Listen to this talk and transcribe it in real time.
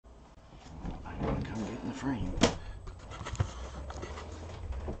frame.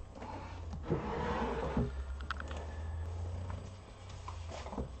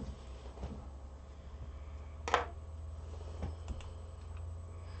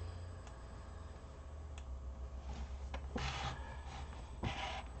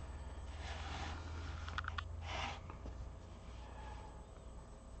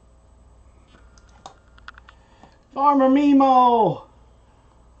 Farmer Mimo!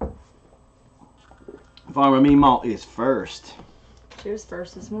 Farmer Mimo is first. She was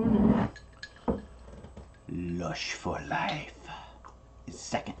first this morning. Lush for Life is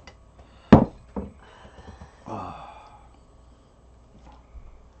second. Oh.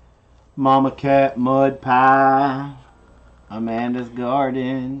 Mama Cat Mud Pie. Amanda's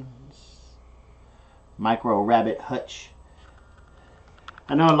Gardens. Micro Rabbit Hutch.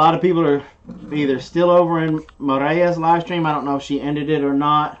 I know a lot of people are either still over in Maria's live stream. I don't know if she ended it or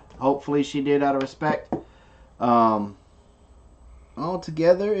not. Hopefully she did out of respect.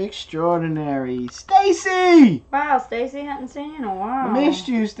 Altogether extraordinary. Stacy! Wow, Stacy, hadn't seen you in a while. I missed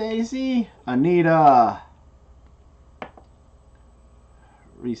you, Stacy. Anita.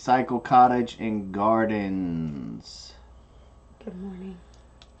 Recycle Cottage and Gardens. Good morning.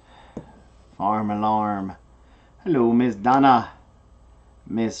 Farm Alarm. Hello, Miss Donna.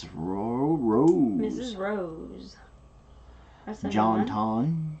 Miss Rose. Mrs. Rose. That's a John good one.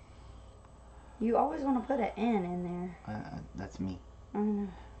 Ton. You always want to put an N in there. That's me. I know.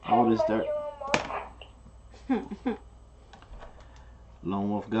 I'll just start. Lone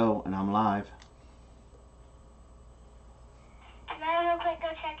Wolf Go, and I'm live. Can I real quick go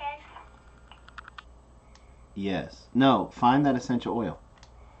check in? Yes. No, find that essential oil.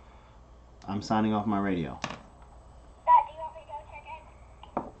 I'm signing off my radio. Dad, do you want me to go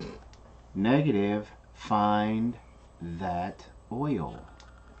check in? Negative. Find that oil.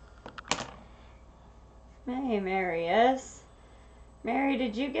 Hey, Mary S. Mary,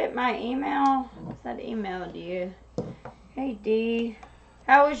 did you get my email? I said emailed you. Hey, D.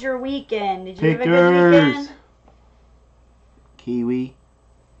 How was your weekend? Did you have a good weekend? Kiwi.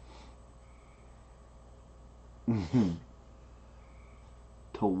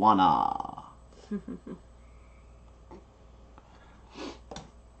 Tawana.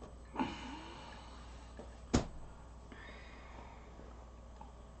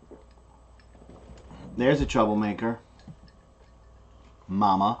 There's a troublemaker.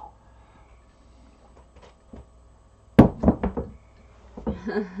 Mama.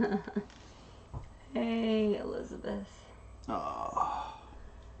 Hey, Elizabeth. Oh.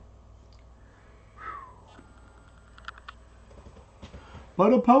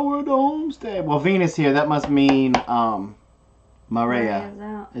 But a power don't stay. Well, Venus here. That must mean Maria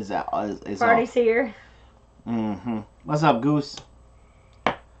Maria's is out. Is Party's off. here. What's up, Goose?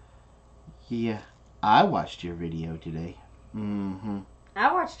 Yeah, I watched your video today.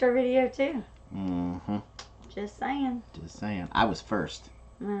 I watched her video too. Just saying. Just saying. I was first.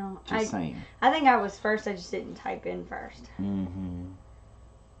 Well, Just saying. I think I was first. I just didn't type in first.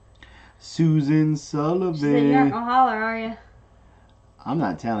 Susan She said, "You aren't Sullivan. gonna holler, are you?" I'm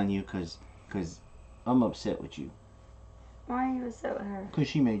not telling you because I'm upset with you. Why are you upset with her? Because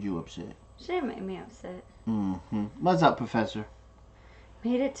she made you upset. She made me upset. What's up, Professor?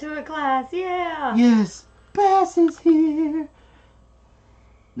 Made it to a class, yeah. Yes, Bass is here.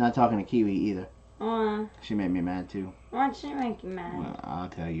 Not talking to Kiwi either. She made me mad too. Why'd she make you mad? Well, I'll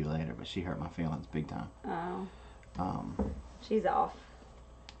tell you later, but she hurt my feelings big time. Oh. She's off.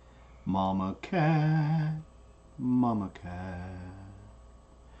 Mama cat, mama cat.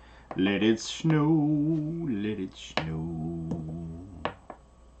 Let it snow, let it snow.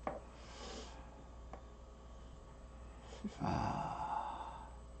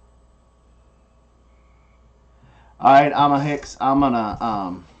 Alright, I'm a Hicks. I'm gonna,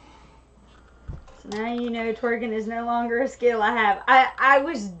 So now you know twerking is no longer a skill I have. I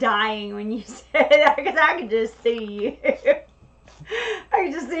was dying when you said that because I could just see you. I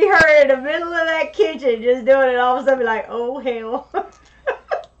could just see her in the middle of that kitchen just doing it, all of a sudden be like, oh hell.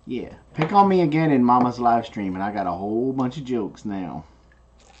 yeah. Pick on me again in Mama's live stream, and I got a whole bunch of jokes now.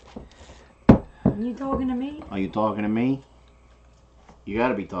 You talking to me? Are you talking to me? You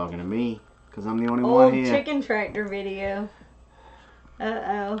gotta be talking to me, because I'm the only one Old here. chicken tractor video.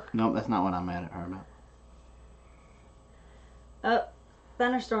 Uh-oh. Nope, that's not what I'm mad at her about. Oh,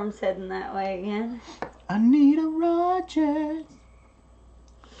 thunderstorm's heading that way again. Anita Rogers.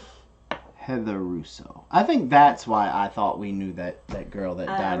 Heather Russo. I think that's why I thought we knew that girl that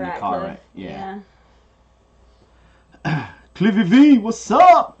died in the car wreck. Yeah. Cliffy V, what's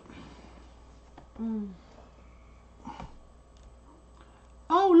up?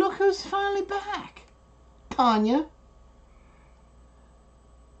 Oh, look who's finally back. Tanya.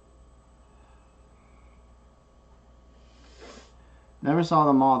 Never saw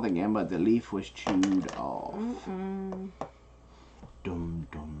the moth again, but the leaf was chewed off. Dum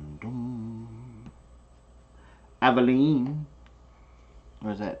dum dum. Aveline.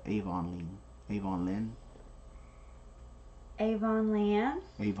 Or is that Avon Lynn? Avon Lynn? Avon Lynn.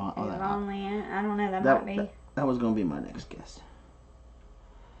 Avon. Oh, Avon Lynn. I don't know. That might be. That was going to be my next guess.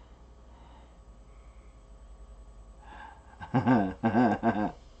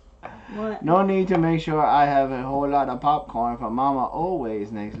 What? No need to make sure I have a whole lot of popcorn for Mama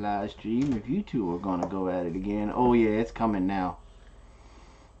always next live stream if you two are going to go at it again. Oh, yeah, it's coming now.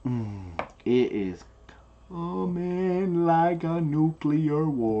 It is coming like a nuclear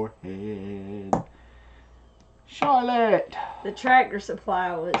warhead. Charlotte! The Tractor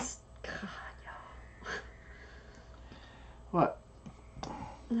Supply was. God, y'all. What?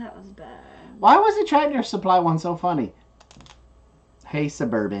 That was bad. Why was the Tractor Supply one so funny? Hey,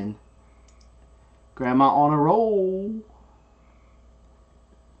 Suburban. Grandma on a roll.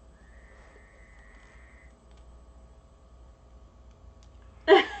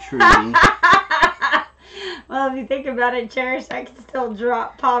 Trudy. Well, if you think about it, Cherish, I can still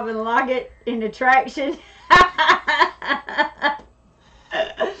drop, pop, and lock it in attraction.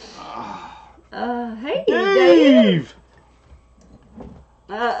 Hey, Dave.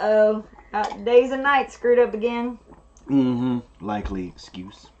 Uh-oh. Days and nights screwed up again. Likely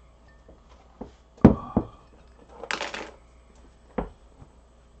excuse.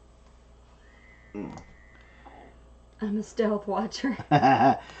 I'm a stealth watcher.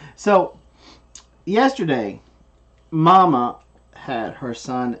 So, yesterday, Mama had her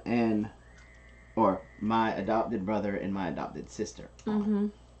son or my adopted brother and my adopted sister.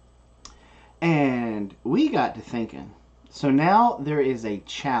 And we got to thinking. So now there is a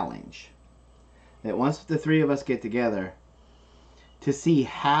challenge that once the three of us get together to see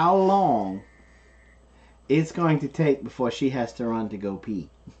how long it's going to take before she has to run to go pee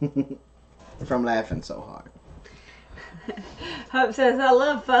from laughing so hard. Hope says, I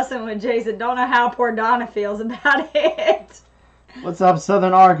love fussing with Jason. Don't know how poor Donna feels about it. What's up,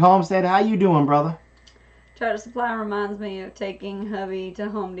 Southern Ark Homestead? How you doing, brother? Tractor Supply reminds me of taking hubby to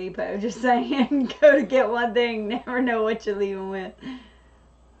Home Depot. Just saying, go to get one thing, never know what you're leaving with.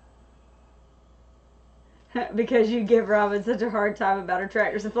 Because you give Robin such a hard time about her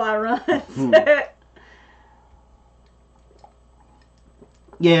Tractor Supply runs.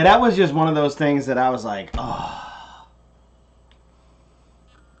 Yeah, that was just one of those things that I was like, oh.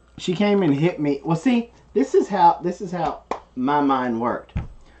 She came and hit me. Well, see, this is how my mind worked.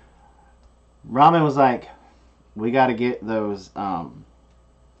 Robin was like, we got to get those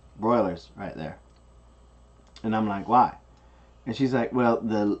broilers right there. And I'm like, why? And she's like, well,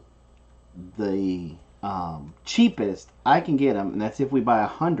 the cheapest I can get them, and that's if we buy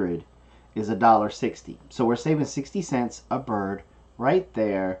 100, is $1.60. So we're saving 60 cents a bird right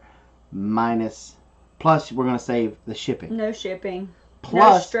there, plus we're going to save the shipping. No shipping.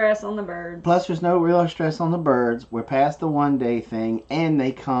 Plus, no stress on the birds. Plus, there's no real stress on the birds. We're past the 1-day thing, and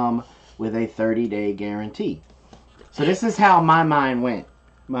they come with a 30-day guarantee. So this is how my mind went.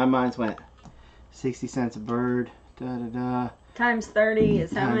 My mind went 60 cents a bird, da-da-da. Times 30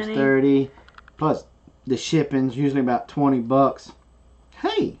 is how many? Times 30. Plus, the shipping's usually about $20.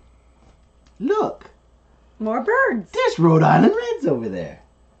 Hey, look. More birds. There's Rhode Island Reds over there.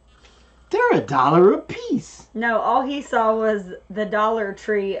 They're $1 a piece. No, all he saw was the Dollar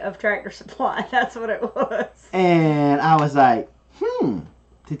Tree of Tractor Supply. That's what it was. And I was like,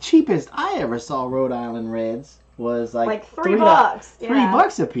 the cheapest I ever saw Rhode Island Reds was like $3.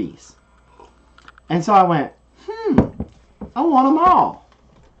 $3 a piece. And so I went, I want them all.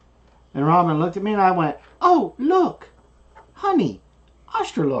 And Robin looked at me and I went, oh, look, honey,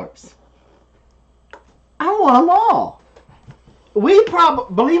 Australorps. I want them all. We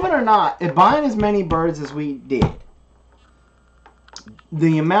probably, believe it or not, if buying as many birds as we did,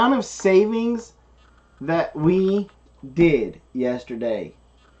 the amount of savings that we did yesterday,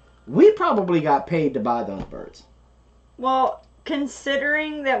 we probably got paid to buy those birds. Well,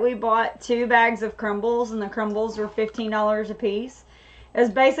 considering that we bought 2 bags of crumbles and the crumbles were $15 a piece, it was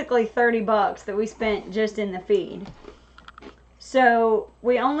basically $30 that we spent just in the feed. So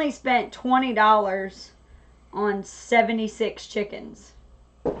we only spent $20 on 76 chickens.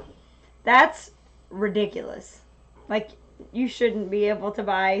 That's ridiculous. Like, you shouldn't be able to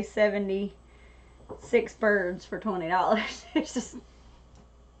buy 76 birds for $20. It's just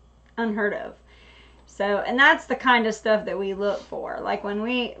unheard of. So, and that's the kind of stuff that we look for. Like when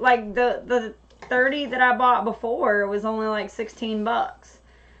we, like the 30 that I bought before was only like $16.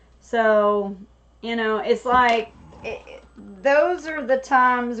 So You know, it's like, those are the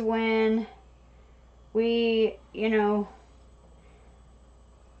times when we, you know,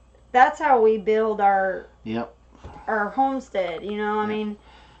 that's how we build our Yep. our homestead, you know, I Yep. mean,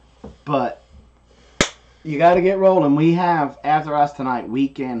 But you got to get rolling. We have, after us tonight,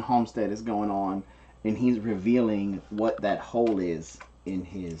 Weekend Homestead is going on, and he's revealing what that hole is on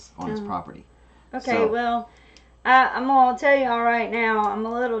his property. okay, So- well, I'm going to tell you all right now, I'm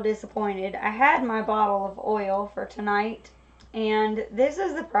a little disappointed. I had my bottle of oil for tonight, and this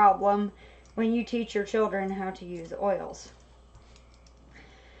is the problem when you teach your children how to use oils.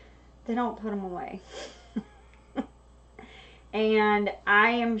 They don't put them away. And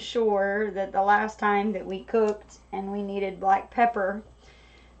I am sure that the last time that we cooked and we needed black pepper,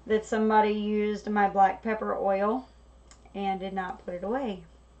 that somebody used my black pepper oil and did not put it away.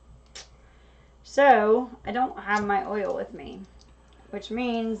 So I don't have my oil with me, which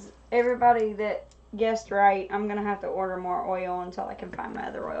means everybody that guessed right, I'm gonna have to order more oil until I can find my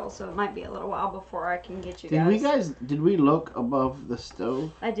other oil. So it might be a little while before I can get you guys. Did we look above the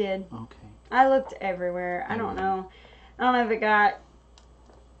stove? I did. Okay. I looked everywhere. I don't know. I don't know if it got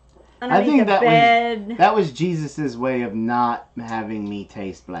I underneath think the bed. that was Jesus's way of not having me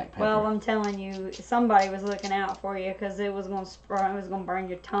taste black pepper. Well, I'm telling you, somebody was looking out for you because it was going to burn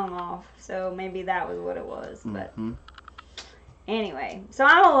your tongue off. So maybe that was what it was. But anyway, so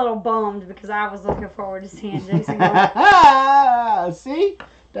I'm a little bummed because I was looking forward to seeing Jason go. See?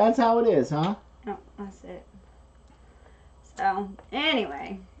 That's how it is, huh? No, that's it. So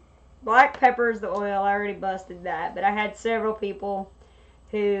anyway, black pepper's the oil. I already busted that, but I had several people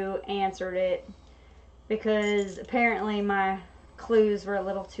who answered it because apparently my clues were a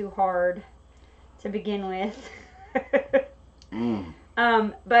little too hard to begin with.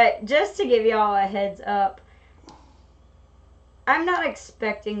 But just to give y'all a heads up, I'm not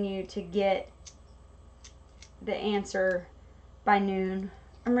expecting you to get the answer by noon.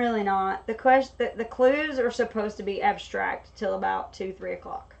 I'm really not. The clues are supposed to be abstract till about 2-3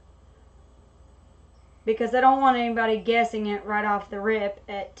 o'clock. Because I don't want anybody guessing it right off the rip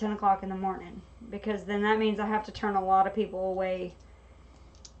at 10 o'clock in the morning. Because then that means I have to turn a lot of people away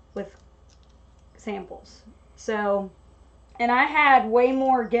with samples. So, and I had way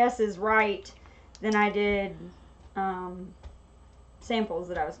more guesses right than I did samples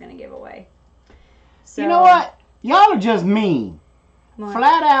that I was going to give away. So, you know what? Y'all are just mean. What?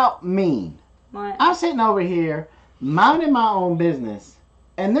 Flat out mean. What? I'm sitting over here minding my own business,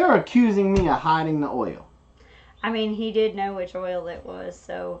 and they're accusing me of hiding the oil. I mean, he did know which oil it was,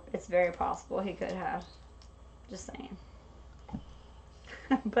 so it's very possible he could have. Just saying.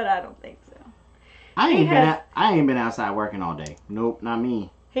 But I don't think so. I ain't been outside working all day. Nope, not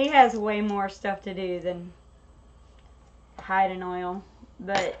me. He has way more stuff to do than hide an oil.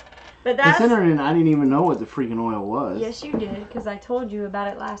 But that's... Considering I didn't even know what the freaking oil was. Yes, you did, because I told you about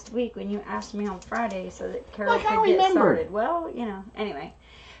it last week when you asked me on Friday so that Carol Like, I could get remembered. started. Well, you know, anyway.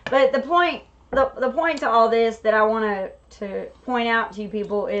 But the point to all this that I want to point out to you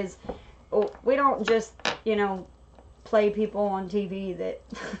people is we don't just, you know, play people on TV that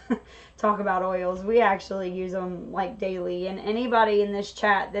talk about oils. We actually use them like daily. And anybody in this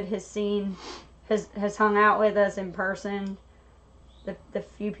chat that has hung out with us in person, the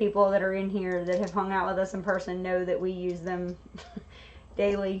few people that are in here that have hung out with us in person know that we use them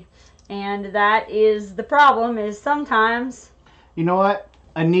daily. And that is the problem, is sometimes... You know what?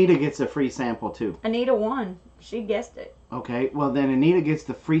 Anita gets a free sample too. Anita won. She guessed it. Okay, well then Anita gets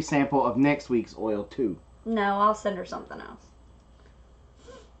the free sample of next week's oil too. No, I'll send her something else.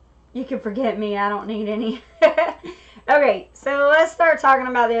 You can forget me. I don't need any. Okay, so let's start talking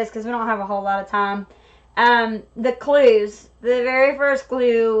about this because we don't have a whole lot of time. The clues. The very first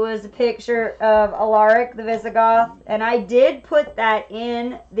clue was a picture of Alaric the Visigoth, and I did put that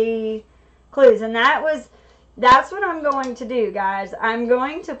in the clues, and that's what I'm going to do, guys. I'm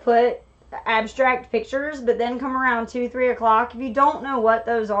going to put abstract pictures, but then come around 2-3 o'clock. If you don't know what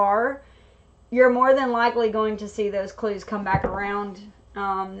those are, you're more than likely going to see those clues come back around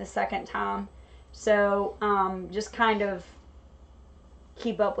the second time. So just kind of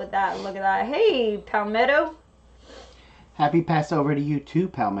keep up with that and look at that. Hey, Palmetto. Happy Passover to you too,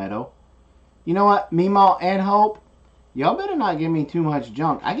 Palmetto. You know what, Meemaw and Hope, y'all better not give me too much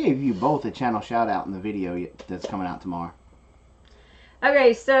junk. I gave you both a channel shout out in the video that's coming out tomorrow.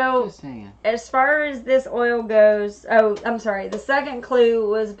 Okay, so Just saying. as far as this oil goes, I'm sorry, the second clue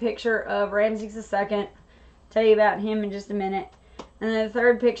was a picture of Ramses II. Tell you about him in just a minute. And then the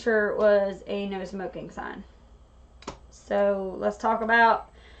third picture was a no smoking sign. So let's talk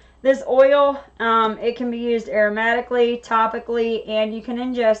about this oil. It can be used aromatically, topically, and you can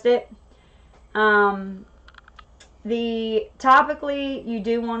ingest it. Topically, you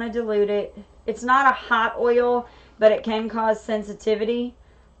do want to dilute it. It's not a hot oil, but it can cause sensitivity.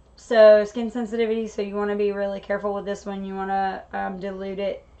 So skin sensitivity, so you want to be really careful with this one. You want to dilute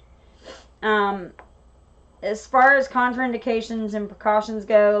it. As far as contraindications and precautions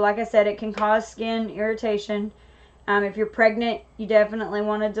go, like I said, it can cause skin irritation. If you're pregnant, you definitely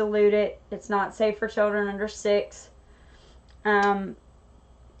want to dilute it. It's not safe for children under 6.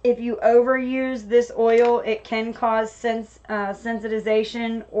 If you overuse this oil, it can cause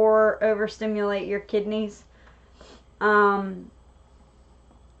sensitization or overstimulate your kidneys.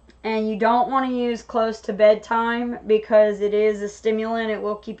 And you don't want to use close to bedtime because it is a stimulant. It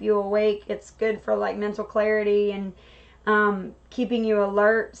will keep you awake. It's good for like mental clarity and keeping you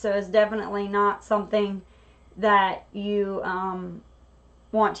alert. So it's definitely not something that you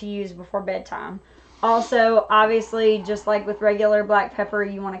want to use before bedtime. Also, obviously, just like with regular black pepper,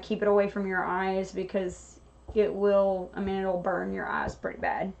 you want to keep it away from your eyes because it'll burn your eyes pretty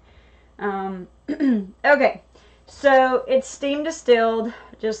bad. Okay, so it's steam distilled,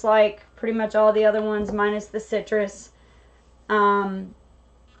 just like pretty much all the other ones, minus the citrus. And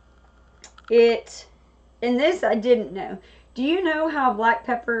this I didn't know. Do you know how black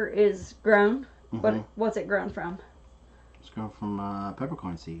pepper is grown? Mm-hmm. What's it grown from? It's grown from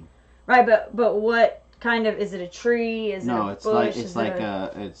peppercorn seed. Right, but what kind of, is it a tree? Is it a bush? It's like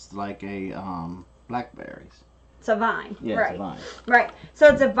a blackberries. It's a vine. Yeah, right. It's a vine. Right. So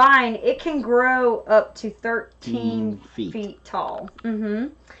it's a vine. It can grow up to 13 feet tall.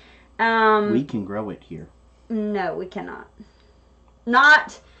 Mm-hmm. We can grow it here. No, we cannot.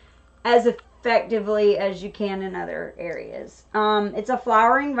 Not as effectively as you can in other areas. It's a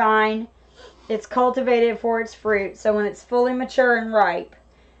flowering vine. It's cultivated for its fruit. So when it's fully mature and ripe,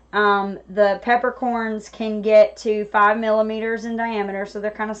 the peppercorns can get to 5 millimeters in diameter, so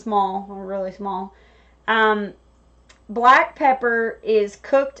they're kind of small, or really small. Black pepper is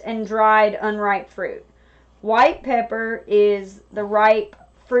cooked and dried unripe fruit. White pepper is the ripe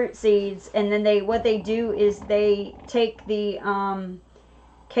fruit seeds, and then what they do is they take the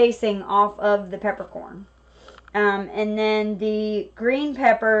casing off of the peppercorn. And then the green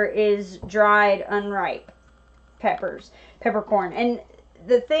pepper is dried unripe peppercorn. And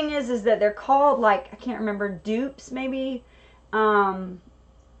the thing is that they're called, like, I can't remember, dupes maybe.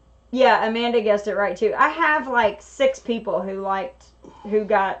 Yeah, Amanda guessed it right too. I have like 6 people who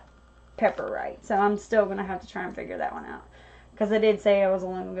got pepper right, so I'm still gonna have to try and figure that one out because I did say I was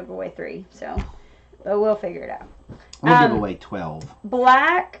only gonna give away 3, but we'll figure it out. We'll give away 12.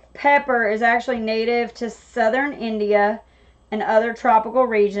 Black pepper is actually native to southern India and other tropical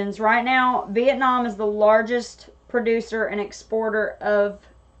regions. Right now, Vietnam is the largest producer and exporter of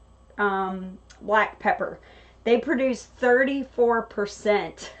black pepper. They produce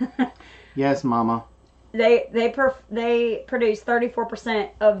 34%. Yes, Mama. They produce 34%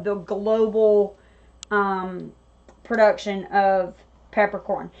 of the global production of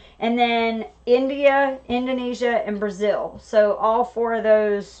peppercorn. And then India, Indonesia, and Brazil. So all 4 of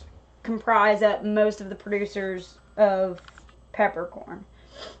those comprise most of the producers of peppercorn.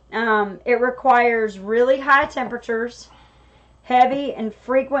 It requires really high temperatures, heavy and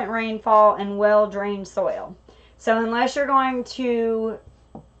frequent rainfall, and well-drained soil. So unless you're going to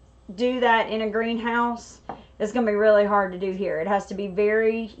do that in a greenhouse, it's going to be really hard to do here. It has to be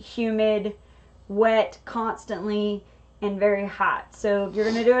very humid, wet constantly, and very hot. So if you're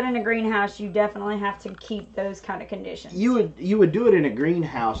going to do it in a greenhouse, you definitely have to keep those kind of conditions. You would do it in a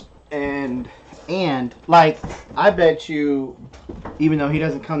greenhouse, and like, I bet you, even though he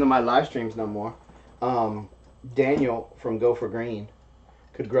doesn't come to my live streams no more, Daniel from Go for Green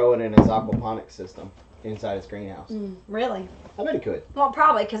could grow it in his aquaponics system inside his greenhouse. Really? I bet he could. Well,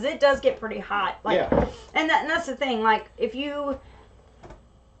 probably, because it does get pretty hot. Like, yeah. And that's the thing. Like,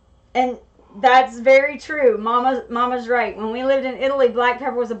 and that's very true. Mama's right. When we lived in Italy, black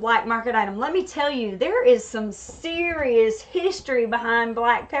pepper was a black market item. Let me tell you, there is some serious history behind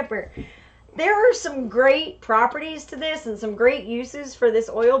black pepper. There are some great properties to this and some great uses for this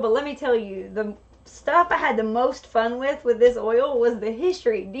oil, but let me tell you, the stuff I had the most fun with this oil was the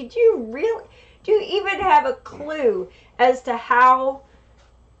history. Do you even have a clue as to how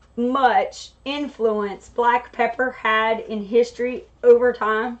much influence black pepper had in history over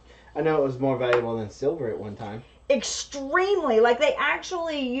time? I know it was more valuable than silver at one time. Extremely. Like, they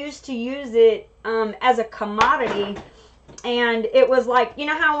actually used to use it as a commodity. And it was like, you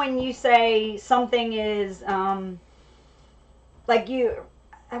know how when you say something is, I'm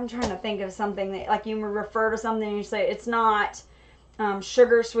trying to think of something that, like, you refer to something and you say it's not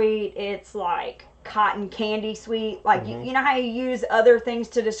sugar sweet, it's like cotton candy sweet. Like, you know how you use other things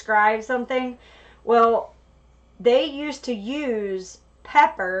to describe something? Well, they used to use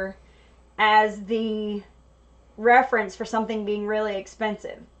pepper as the reference for something being really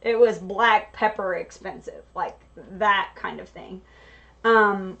expensive. It was black pepper expensive, like that kind of thing.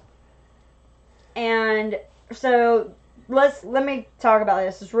 And so let me talk about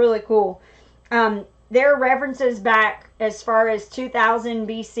this. It's really cool. There are references back as far as 2000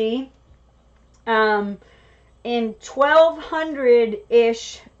 BC. In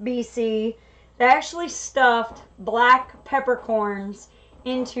 1200-ish BC, they actually stuffed black peppercorns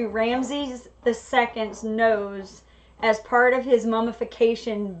into Ramses II's nose as part of his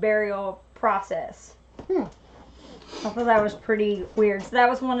mummification burial process. I thought that was pretty weird. So that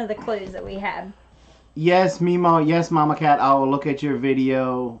was one of the clues that we had. Yes, Mimo. Yes, Mama Cat. I will look at your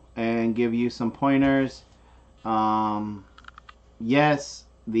video and give you some pointers. Yes,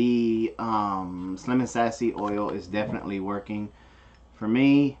 the Slim and Sassy oil is definitely working for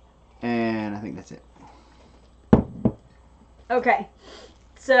me, and I think that's it. Okay,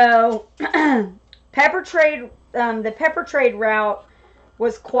 so pepper trade, the pepper trade route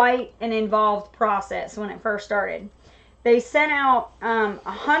was quite an involved process when it first started. They sent out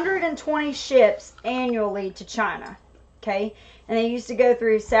 120 ships annually to China, okay? And they used to go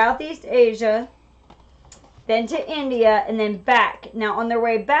through Southeast Asia, then to India, and then back. Now, on their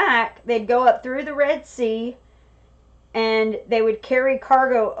way back, they'd go up through the Red Sea, and they would carry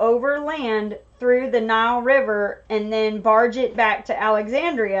cargo over land through the Nile River, and then barge it back to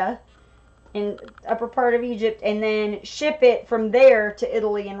Alexandria in the upper part of Egypt, and then ship it from there to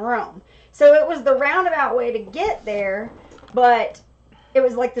Italy and Rome. So it was the roundabout way to get there, but it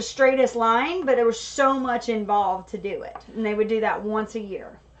was like the straightest line, but there was so much involved to do it. And they would do that once a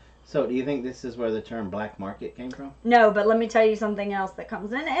year. So, do you think this is where the term black market came from? No, but let me tell you something else that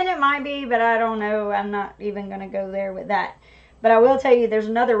comes in. And it might be, but I don't know. I'm not even going to go there with that. But I will tell you there's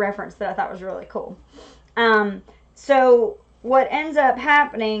another reference that I thought was really cool. So what ends up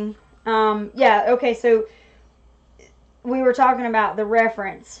happening, so we were talking about the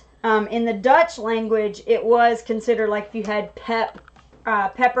reference. In the Dutch language, it was considered like if you had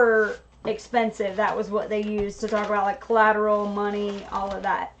pepper expensive, that was what they used to talk about, like collateral, money, all of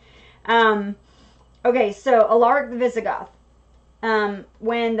that. So Alaric the Visigoth,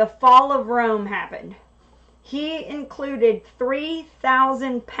 when the fall of Rome happened, he included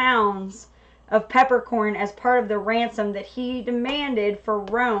 3,000 pounds of peppercorn as part of the ransom that he demanded for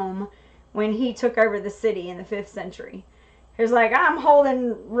Rome when he took over the city in the 5th century. He was like, I'm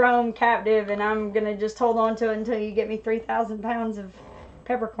holding Rome captive, and I'm going to just hold on to it until you get me 3,000 pounds of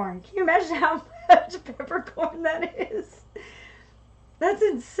peppercorn. Can you imagine how much peppercorn that is? That's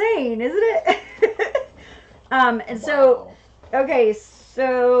insane, isn't it?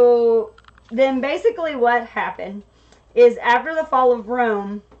 So then basically what happened is after the fall of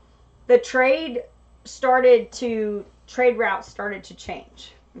Rome, the trade routes started to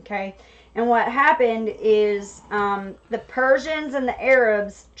change, okay? And what happened is the Persians and the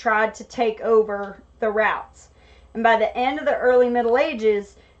Arabs tried to take over the routes. And by the end of the early Middle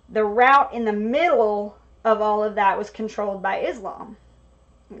Ages, the route in the middle of all of that was controlled by Islam.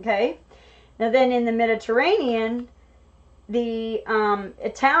 Okay? Now then in the Mediterranean, the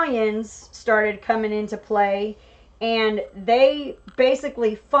Italians started coming into play, and they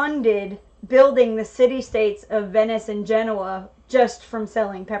basically funded building the city-states of Venice and Genoa just from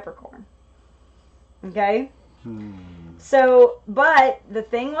selling peppercorn. Okay? So, but the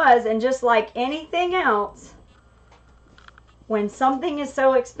thing was, and just like anything else, when something is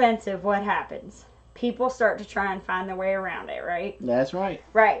so expensive, what happens? People start to try and find their way around it, right? That's right.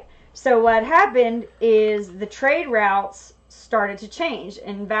 Right. So what happened is the trade routes started to change,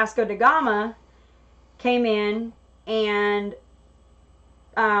 and Vasco da Gama came in, and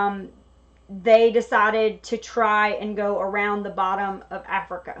they decided to try and go around the bottom of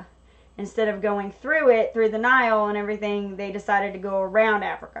Africa. Instead of going through it, through the Nile and everything, they decided to go around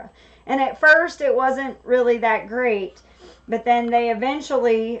Africa. And at first, it wasn't really that great. But then they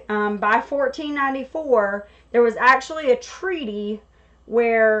eventually, by 1494, there was actually a treaty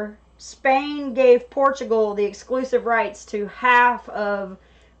where Spain gave Portugal the exclusive rights to half of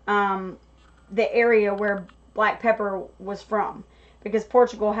the area where black pepper was from. Because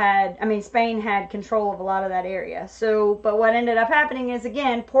Spain had control of a lot of that area. So, but what ended up happening is,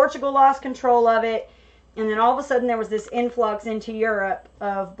 again, Portugal lost control of it, and then all of a sudden there was this influx into Europe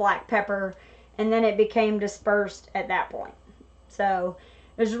of black pepper, and then it became dispersed at that point. So,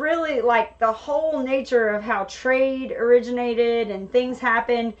 there's really, like, the whole nature of how trade originated and things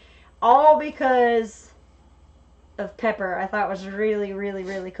happened, all because of pepper I thought was really, really,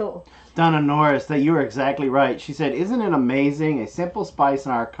 really cool. Donna Norris, that you were exactly right. She said, "Isn't it amazing? A simple spice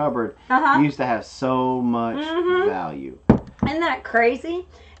in our cupboard used to have so much value." Isn't that crazy?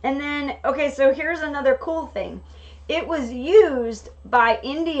 And then, okay, so here's another cool thing. It was used by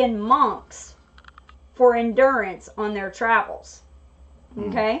Indian monks for endurance on their travels.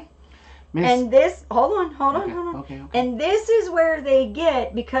 Okay? And this, hold on. Okay. And this is where they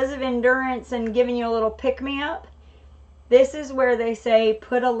get, because of endurance and giving you a little pick-me-up, this is where they say,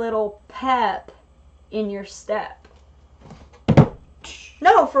 put a little pep in your step.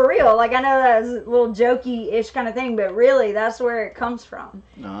 No, for real. Like, I know that's a little jokey-ish kind of thing, but really, that's where it comes from.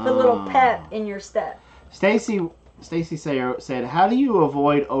 Put a little pep in your step. Stacy said, "How do you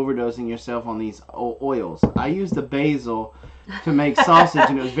avoid overdosing yourself on these oils? I used the basil to make sausage,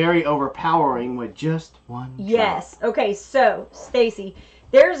 and it was very overpowering with just one drop." Yes. Okay, so, Stacy,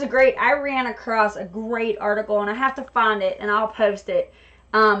 I ran across a great article, and I have to find it, and I'll post it,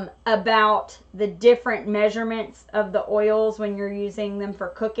 about the different measurements of the oils when you're using them for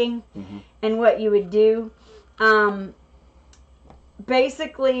cooking and what you would do.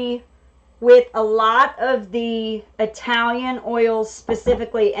 Basically, with a lot of the Italian oils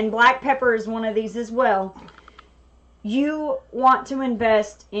specifically, and black pepper is one of these as well, you want to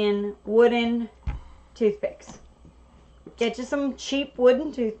invest in wooden toothpicks. Get you some cheap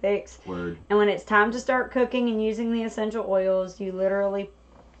wooden toothpicks. Word. And when it's time to start cooking and using the essential oils, you literally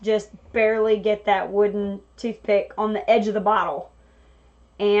just barely get that wooden toothpick on the edge of the bottle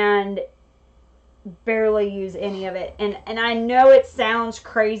and barely use any of it. And I know it sounds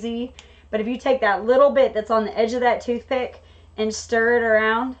crazy, but if you take that little bit that's on the edge of that toothpick and stir it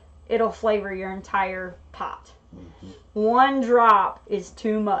around, it'll flavor your entire pot. One drop is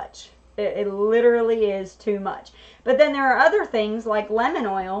too much. It literally is too much. But then there are other things like lemon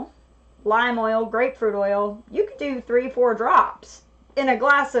oil, lime oil, grapefruit oil. You could do 3-4 drops in a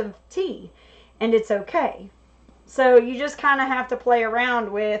glass of tea, and it's okay. So you just kind of have to play around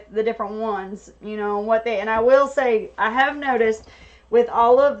with the different ones, you know, and I will say, I have noticed with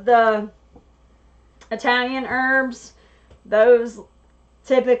all of the Italian herbs, those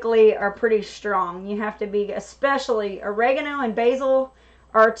typically are pretty strong. You have to be, especially oregano and basil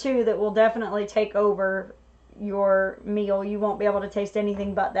are two that will definitely take over your meal. You won't be able to taste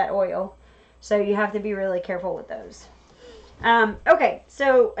anything but that oil. So you have to be really careful with those. Okay,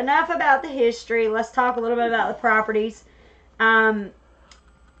 so enough about the history. Let's talk a little bit about the properties.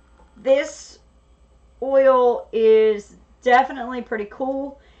 This oil is definitely pretty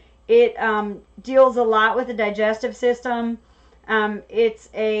cool. It deals a lot with the digestive system. It's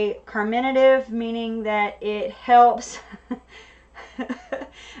a carminative, meaning that it helps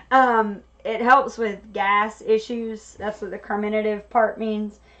it helps with gas issues. That's what the carminative part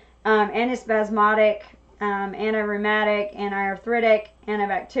means. Antispasmodic, anti-rheumatic, anti-arthritic,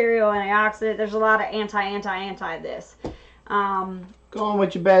 antibacterial, antioxidant. There's a lot of anti this. Go on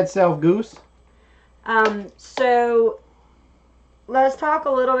with your bad self, Goose. So let's talk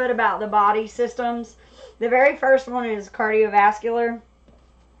a little bit about the body systems. The very first one is cardiovascular.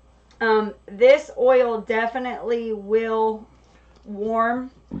 This oil definitely will warm.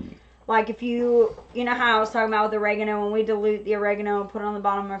 Like if you know how I was talking about with oregano, when we dilute the oregano and put it on the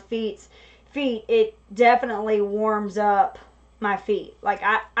bottom of our feet, it definitely warms up my feet. Like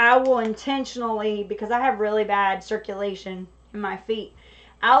I will intentionally, because I have really bad circulation in my feet,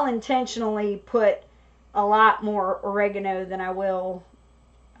 I'll intentionally put a lot more oregano than I will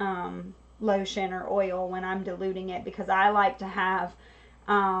lotion or oil when I'm diluting it, because I like to have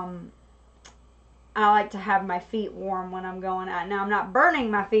my feet warm when I'm going out. Now I'm not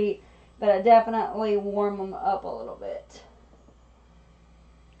burning my feet, but I definitely warm them up a little bit.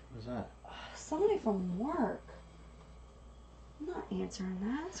 What's that? Somebody from work. I'm not answering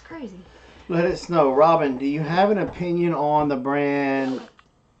that. That's crazy. Let it snow. Robin, do you have an opinion on the brand?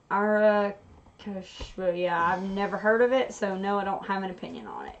 Yeah, I've never heard of it, so no, I don't have an opinion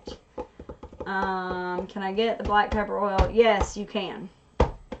on it. Can I get the black pepper oil? Yes, you can.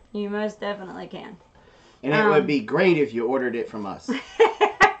 You most definitely can. And it would be great if you ordered it from us.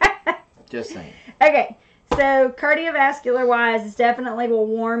 Just saying. Okay, so cardiovascular wise, it definitely will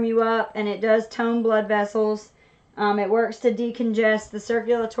warm you up, and it does tone blood vessels. It works to decongest the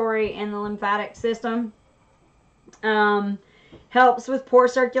circulatory and the lymphatic system. Helps with poor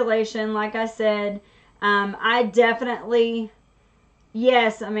circulation, like I said. I definitely,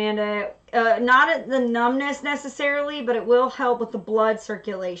 yes, Amanda, not the numbness necessarily, but it will help with the blood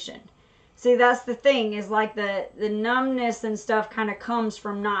circulation. See, that's the thing, is like the numbness and stuff kind of comes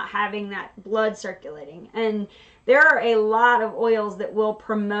from not having that blood circulating. And there are a lot of oils that will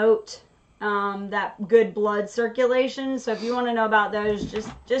promote that good blood circulation. So if you want to know about those,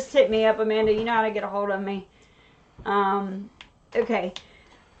 just hit me up, Amanda. You know how to get a hold of me. Okay.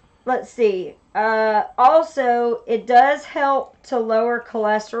 Let's see. Also, it does help to lower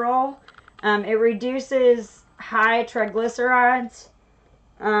cholesterol. It reduces high triglycerides.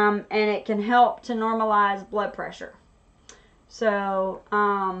 And it can help to normalize blood pressure. So,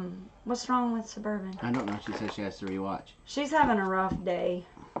 what's wrong with Suburban? I don't know. She said she has to rewatch. She's having a rough day.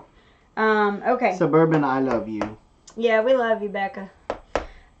 Okay. Suburban, I love you. Yeah, we love you, Becca.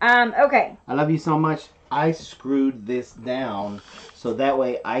 Okay. I love you so much. I screwed this down so that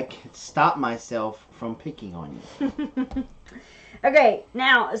way I can stop myself from picking on you. Okay,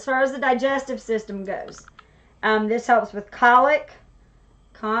 now, as far as the digestive system goes, this helps with colic,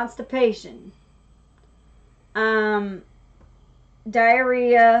 constipation,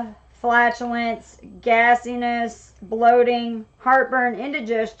 diarrhea, flatulence, gassiness, bloating, heartburn,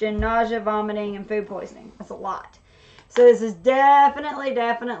 indigestion, nausea, vomiting, and food poisoning. That's a lot. So this is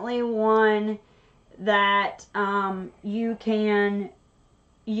definitely one that you can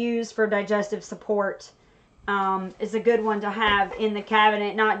use for digestive support. It's a good one to have in the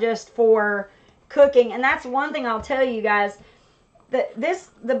cabinet, not just for cooking. And that's one thing I'll tell you guys.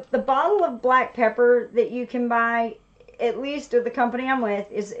 The bottle of black pepper that you can buy, at least with the company I'm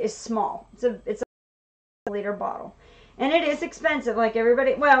with, is small. It's a liter bottle, and it is expensive. Like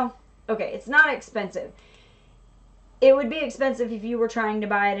everybody, well, okay, it's not expensive. It would be expensive if you were trying to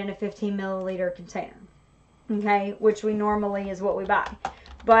buy it in a 15 milliliter container, okay, which we normally is what we buy.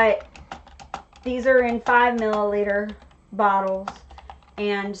 But these are in 5 milliliter bottles,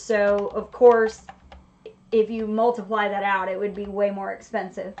 and so of course, if you multiply that out, it would be way more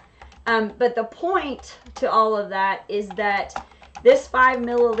expensive. But the point to all of that is that this 5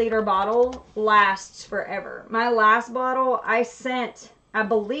 milliliter bottle lasts forever. My last bottle I sent, I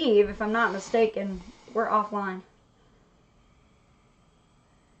believe, if I'm not mistaken, we're offline.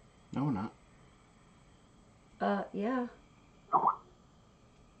 No, we're not. Yeah. We're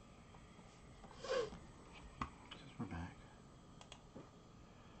back.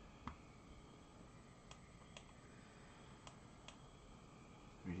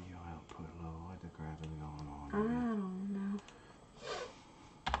 Video output low. What the crap is going on? I don't know.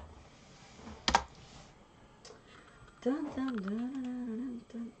 Dun, dun, dun, dun,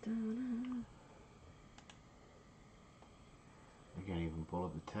 dun, dun. We can't even pull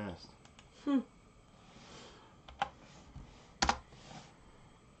up the test.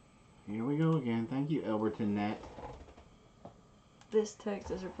 Here we go again. Thank you, Elberton Net. This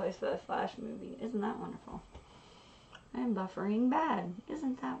text is replaced by a Flash movie. Isn't that wonderful? I am buffering bad.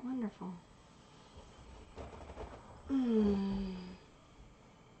 Isn't that wonderful?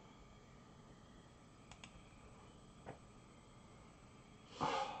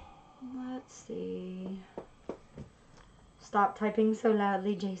 Let's see. Stop typing so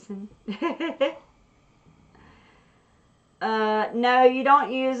loudly, Jason. No, you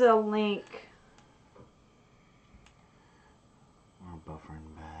don't use a link. We're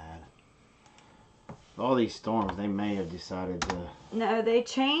buffering bad. All these storms, they may have decided to... No, they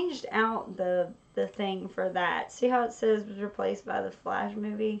changed out the thing for that. See how it says was replaced by the Flash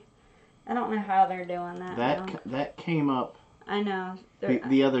movie? I don't know how they're doing that. That came up I know.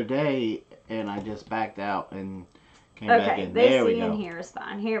 the other day, and I just backed out and came back in. They There we see go. in here is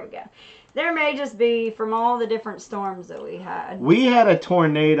fine. Here we go. There may just be from all the different storms that we had. We had a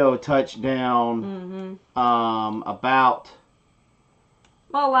tornado touchdown about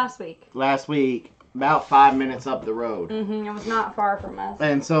last week, about 5 minutes up the road. It was not far from us.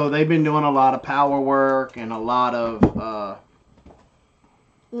 And so they've been doing a lot of power work and a lot of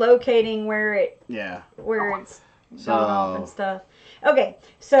locating where it's gone off and stuff. Okay,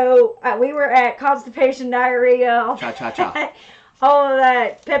 so we were at constipation, diarrhea, Cha-cha-cha. all of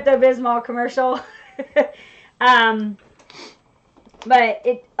that Pepto-Bismol commercial. But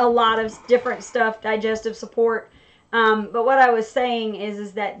a lot of different stuff, digestive support. But what I was saying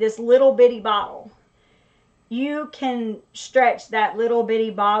is that this little bitty bottle, you can stretch that little bitty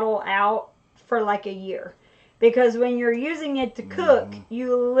bottle out for like a year. Because when you're using it to cook,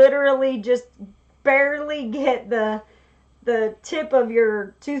 you literally just barely get the tip of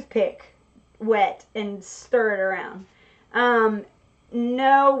your toothpick wet and stir it around.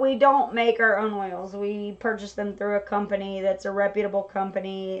 No, we don't make our own oils. We purchase them through a company that's a reputable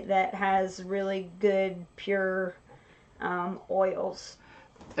company that has really good, pure oils.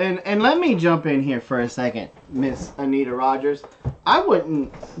 And let me jump in here for a second, Miss Anita Rogers. I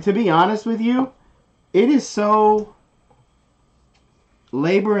wouldn't, to be honest with you, it is so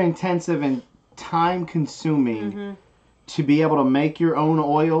labor intensive and time consuming to be able to make your own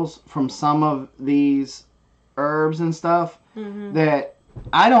oils from some of these herbs and stuff that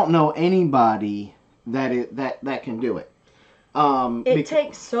I don't know anybody that can do it. It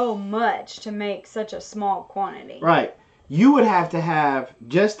takes so much to make such a small quantity. Right. You would have to have,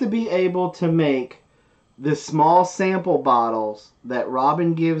 just to be able to make the small sample bottles that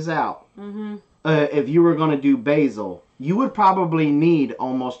Robin gives out, if you were going to do basil, you would probably need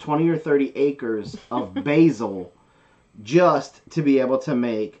almost 20 or 30 acres of basil just to be able to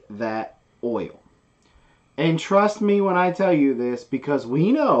make that oil. And trust me when I tell you this, because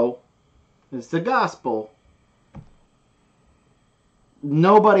we know, it's the gospel,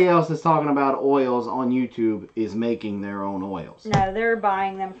 nobody else is talking about oils on YouTube is making their own oils. No, they're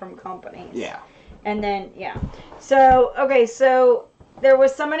buying them from companies. Yeah. And then, yeah. So, okay, so there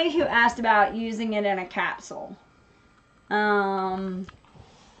was somebody who asked about using it in a capsule.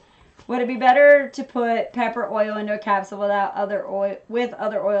 Would it be better to put pepper oil into a capsule without other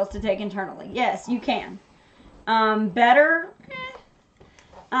oils to take internally? Yes, you can. Better,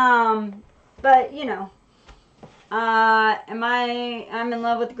 but you know, I'm in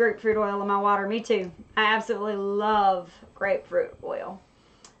love with grapefruit oil in my water. Me too. I absolutely love grapefruit oil.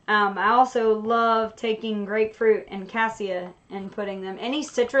 I also love taking grapefruit and cassia and putting them. Any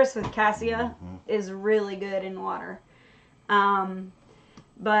citrus with cassia is really good in water.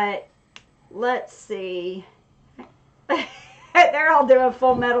 But let's see. They're all doing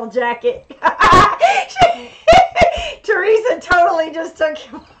Full Metal Jacket. Teresa totally just took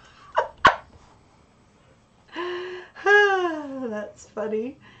him. That's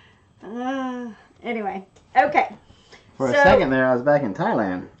funny. Anyway, okay. For a second there, I was back in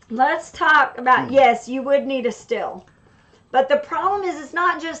Thailand. Let's talk about, yes, you would need a still. But the problem is it's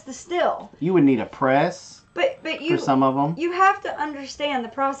not just the still. You would need a press for some of them. You have to understand the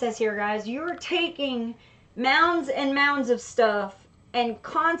process here, guys. You're taking mounds and mounds of stuff and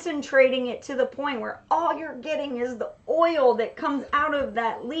concentrating it to the point where all you're getting is the oil that comes out of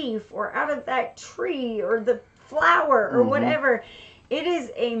that leaf or out of that tree or the flower or whatever. It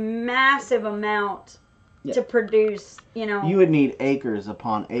is a massive amount to produce, you know. You would need acres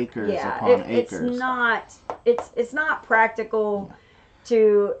upon acres upon acres. It's not practical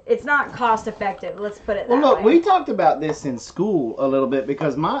it's not cost effective. Let's put it that way. Well, look, we talked about this in school a little bit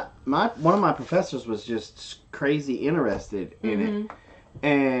because one of my professors was just crazy interested in it.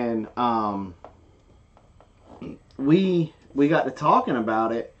 And we got to talking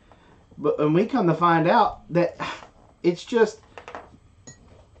about it, and we come to find out that it's just,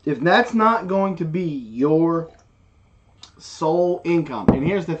 if that's not going to be your sole income, and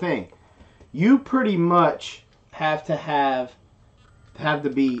here's the thing, you pretty much have to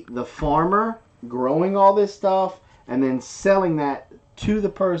be the farmer growing all this stuff and then selling that to the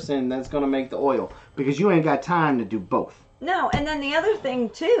person that's going to make the oil, because you ain't got time to do both. No, and then the other thing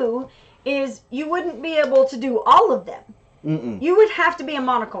too is you wouldn't be able to do all of them. You would have to be a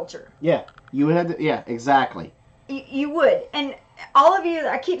monoculture. Yeah, you would have to. Yeah, exactly. You would. And all of you,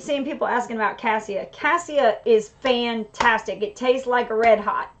 I keep seeing people asking about cassia. Cassia is fantastic. It tastes like a red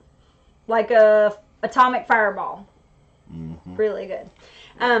hot, like a atomic fireball. Really good.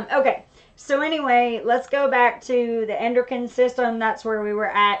 Okay, so anyway, let's go back to the endocrine system. That's where we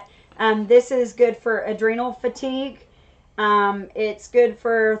were at. This is good for adrenal fatigue. It's good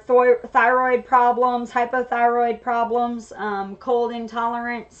for thyroid problems, hypothyroid problems, cold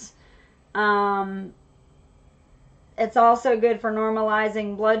intolerance. It's also good for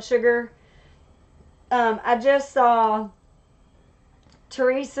normalizing blood sugar. I just saw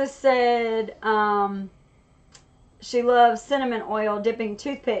Teresa said she loves cinnamon oil, dipping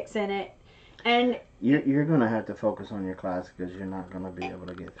toothpicks in it. And you're going to have to focus on your class because you're not going to be able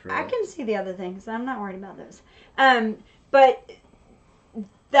to get through I it. can see the other things. I'm not worried about those. But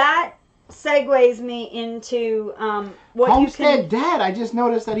that segues me into what Homestead you can... Dad, I just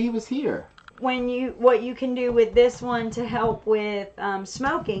noticed that he was here. What you can do with this one to help with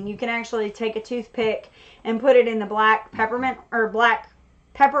smoking, you can actually take a toothpick and put it in the black peppermint or black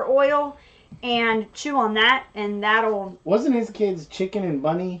pepper oil and chew on that, and that'll... Wasn't his kids Chicken and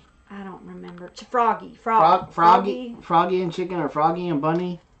Bunny? I don't remember. Froggy and Chicken, or Froggy and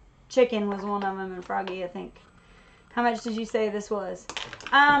Bunny? Chicken was one of them, and Froggy, I think. How much did you say this was?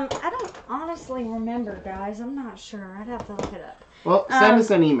 I don't honestly remember, guys. I'm not sure. I'd have to look it up. Well, send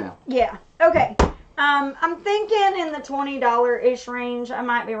us an email. Yeah. Okay. I'm thinking in the $20-ish range. I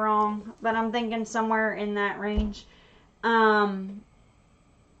might be wrong, but I'm thinking somewhere in that range.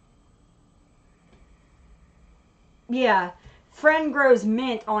 Yeah. friend grows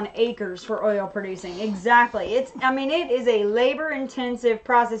mint on acres for oil producing. Exactly. It is a labor intensive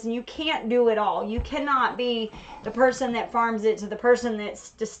process, and you can't do it all. You cannot be the person that farms it to the person that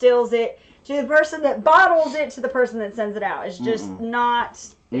distills it to the person that bottles it to the person that sends it out. It's just not.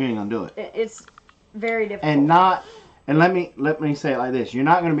 You ain't gonna do it. It's very difficult. And let me say it like this: you're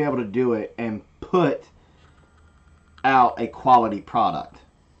not gonna be able to do it and put out a quality product.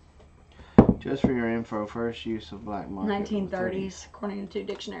 Just for your info, first use of black market. 1930s, according to two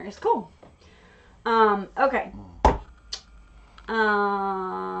dictionaries. Cool. Okay.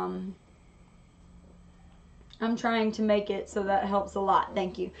 I'm trying to make it so that helps a lot.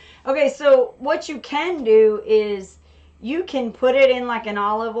 Thank you. Okay, so what you can do is you can put it in like an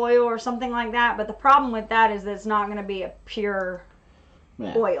olive oil or something like that, but the problem with that is that it's not going to be a pure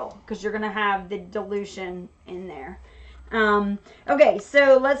oil because you're going to have the dilution in there. Okay,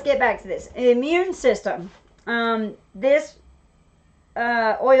 so let's get back to this. Immune system. This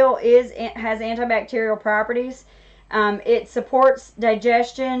oil has antibacterial properties. It supports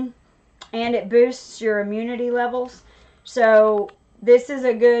digestion and it boosts your immunity levels. So this is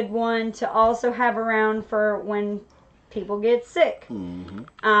a good one to also have around for when people get sick.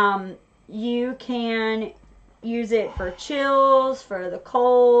 Mm-hmm. You can use it for chills, for the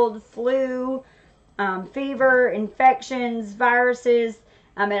cold, flu, fever, infections, viruses.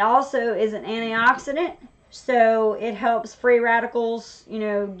 It also is an antioxidant, so it helps free radicals,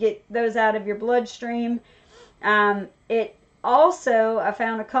 get those out of your bloodstream. It also, I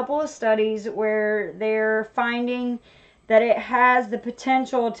found a couple of studies where they're finding that it has the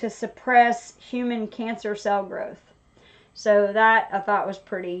potential to suppress human cancer cell growth. So that I thought was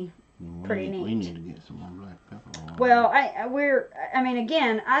pretty neat. We need to get some more black pepper. Well,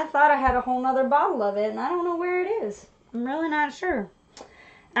 again, I thought I had a whole nother bottle of it, and I don't know where it is. I'm really not sure.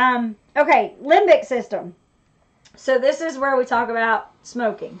 Okay, limbic system. So this is where we talk about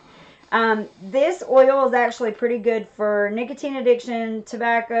smoking. This oil is actually pretty good for nicotine addiction,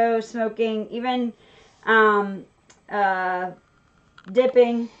 tobacco, smoking, even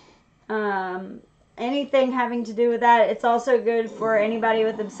dipping, anything having to do with that. It's also good for anybody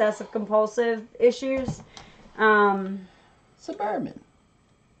with obsessive compulsive issues. Suburban.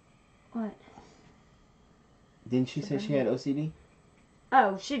 What? Didn't she say she had OCD?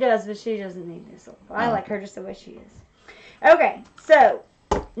 Oh, she does, but she doesn't need this oil. I like her just the way she is. Okay, so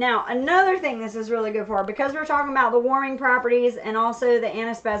now another thing this is really good for, because we're talking about the warming properties and also the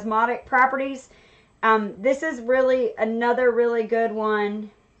antispasmodic properties, this is really another really good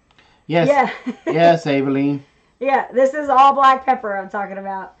one. Yes. Yeah. Yes, Aveline. Yeah, this is all black pepper I'm talking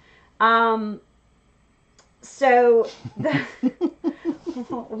about. So,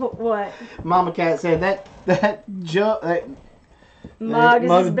 what? Mama Cat said that mug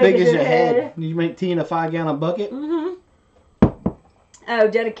is as big as your head. You make tea in a 5-gallon bucket? Mm-hmm. Oh,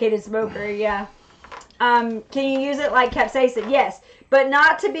 dedicated smoker, yeah. Can you use it like capsaicin? Yes, but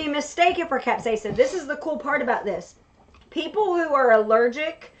not to be mistaken for capsaicin. This is the cool part about this. People who are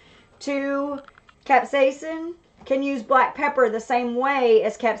allergic to capsaicin can use black pepper the same way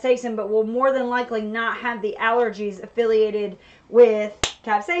as capsaicin, but will more than likely not have the allergies affiliated with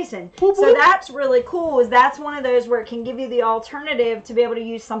capsaicin. So that's really cool, is that's one of those where it can give you the alternative to be able to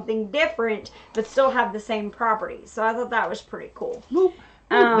use something different but still have the same properties. So I thought that was pretty cool.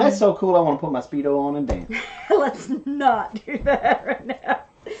 That's so cool. I want to put my Speedo on and dance. Let's not do that right now.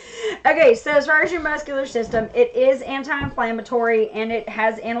 Okay, so as far as your muscular system, it is anti-inflammatory and it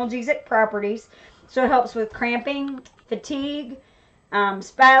has analgesic properties. So it helps with cramping, fatigue,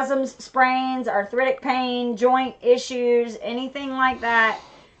 spasms, sprains, arthritic pain, joint issues, anything like that.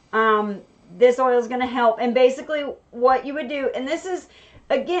 This oil is going to help. And basically what you would do, and this is,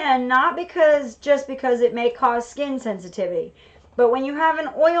 again, not just because it may cause skin sensitivity, but when you have an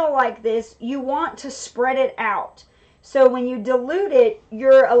oil like this, you want to spread it out. So when you dilute it,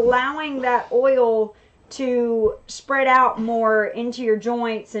 you're allowing that oil to spread out more into your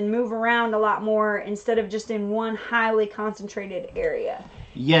joints and move around a lot more instead of just in one highly concentrated area.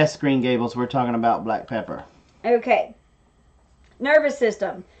 Yes, Green Gables, we're talking about black pepper. Okay. Nervous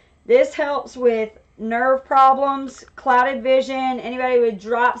system. This helps with nerve problems, clouded vision, anybody with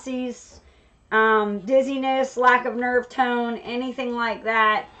dropsies, dizziness, lack of nerve tone, anything like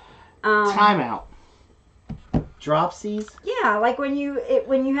that. Timeout. Dropsies? Yeah, like when you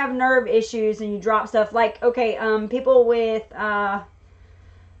have nerve issues and you drop stuff, like, okay, people with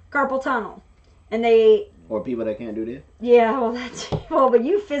carpal tunnel, and they... Or people that can't do this? Yeah, but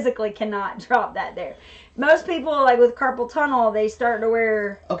you physically cannot drop that there. Most people, like with carpal tunnel, they start to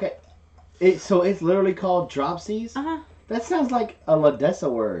wear... Okay, so it's literally called dropsies? Uh-huh. That sounds like a Ladessa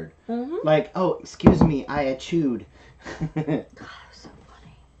word. Mm-hmm. Like, oh, excuse me, I chewed. God, so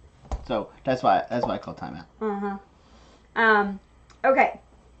funny. So that's why I call timeout. Okay.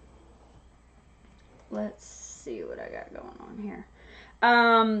 Let's see what I got going on here.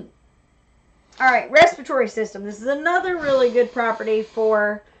 All right, respiratory system. This is another really good property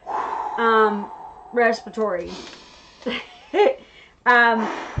for respiratory.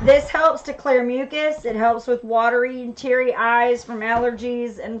 This helps to clear mucus. It helps with watery and teary eyes from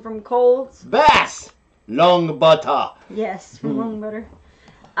allergies and from colds. Bass! Lung butter. Yes, from lung butter.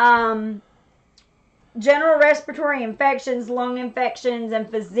 General respiratory infections, lung infections,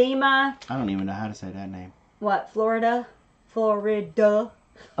 emphysema. I don't even know how to say that name. What, Florida? Florida.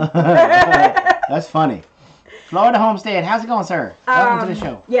 That's funny. Florida Homestead, how's it going, sir? Welcome to the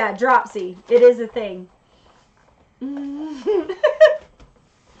show. Yeah, dropsy. It is a thing.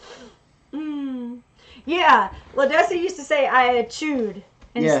 Yeah, LaDessa used to say I had chewed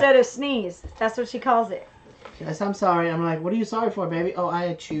instead of sneezed. That's what she calls it. Yes, I'm sorry. I'm like, what are you sorry for, baby? Oh, I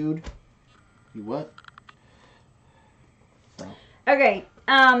had chewed. You what? So. Okay,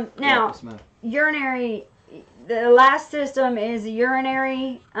 now, urinary, the last system is a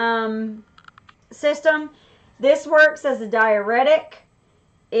urinary system. This works as a diuretic.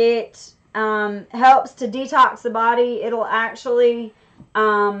 It helps to detox the body. It'll actually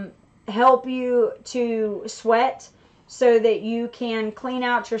help you to sweat so that you can clean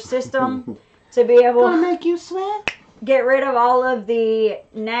out your system to be able to make you sweat. Get rid of all of the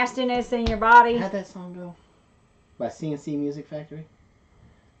nastiness in your body. How'd that song go? By CNC Music Factory?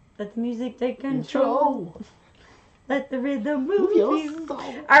 Let the music take control. Let the rhythm move you. Soul.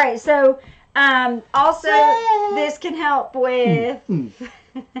 Alright, so also this can help with it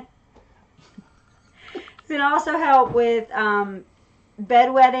can also help with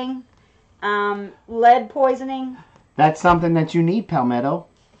bedwetting, lead poisoning. That's something that you need, Palmetto.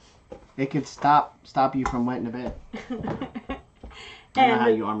 It could stop you from wetting the bed. I know how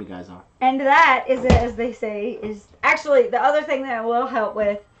you army guys are. And that is, as they say, is actually the other thing that it will help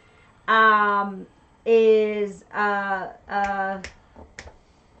with is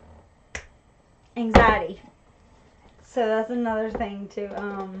anxiety. So that's another thing to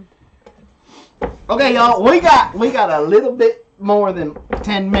Okay, y'all, we got a little bit more than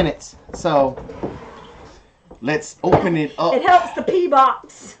 10 minutes, so let's open it up. It helps the pee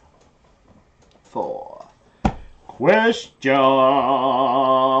box. For questions.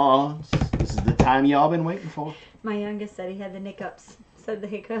 This is the time y'all been waiting for. My youngest said he had the hiccups. Said the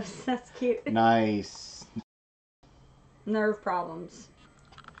hiccups. That's cute. Nice. Nerve problems.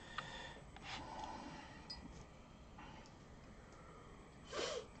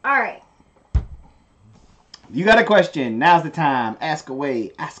 All right. You got a question. Now's the time. Ask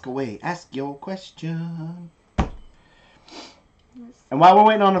away. Ask away. Ask your question. And while we're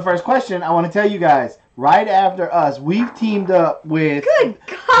waiting on the first question, I want to tell you guys, right after us, we've teamed up with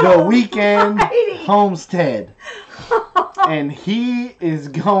the Weekend Homestead. And he is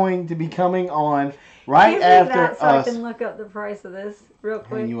going to be coming on right Give me after that so us. I can look up the price of this real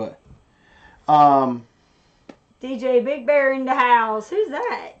quick. And you what? DJ Big Bear in the house. Who's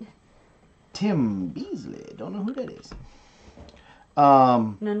that? Tim Beasley. Don't know who that is.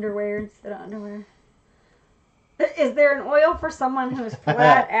 An underwear instead of underwear. Is there an oil for someone who is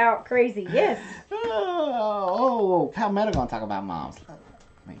flat out crazy? Yes. Oh, Palmetto gonna talk about moms.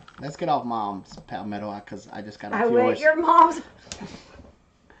 Let's get off moms, Palmetto, because I just got a few wait, your mom's.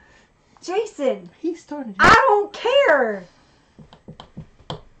 Jason. He started. I don't care.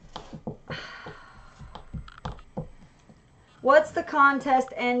 What's the contest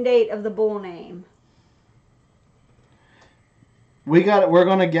end date of the bull name? We're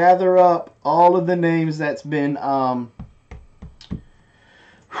gonna gather up all of the names that's been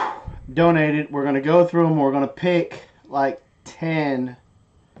donated. We're gonna go through them. We're gonna pick like 10,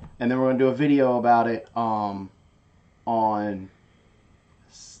 and then we're gonna do a video about it on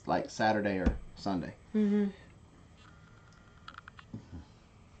like Saturday or Sunday. Mm-hmm.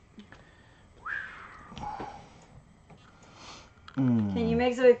 Can you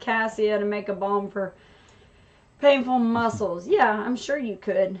mix it with cassia to make a balm for painful muscles? Yeah, I'm sure you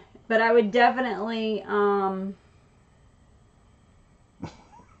could. But I would definitely,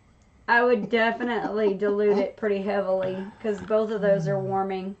 dilute it pretty heavily because both of those are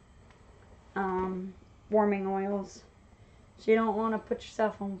warming oils. So you don't want to put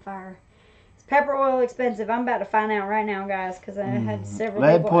yourself on fire. Is pepper oil expensive? I'm about to find out right now, guys, because I had several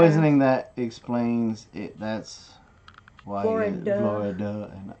lead people poisoning. ask. That explains it. That's why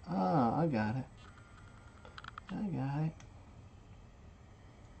Florida. And I got it.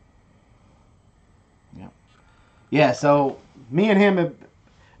 Yep. Yeah. So me and him have,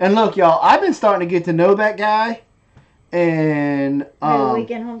 and look, y'all, I've been starting to get to know that guy, And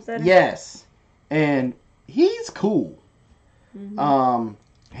weekend homesteader. yes, and he's cool. Mm-hmm.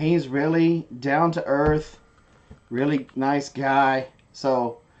 He's really down to earth, really nice guy.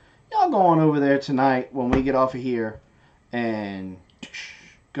 So y'all go on over there tonight when we get off of here and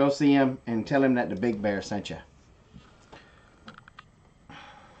go see him and tell him that the Big Bear sent you.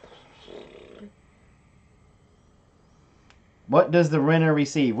 What does the renter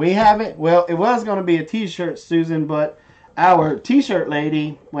receive? We haven't. Well, it was going to be a T-shirt, Susan, but our T-shirt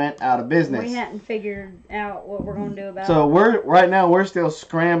lady went out of business. We hadn't figured out what we're going to do about So it. we're still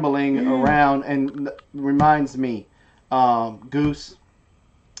scrambling around, and reminds me, Goose.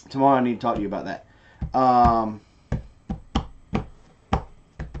 Tomorrow I need to talk to you about that.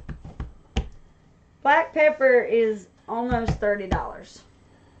 Black pepper is almost $30.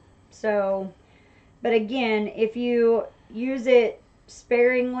 So, but again, if you use it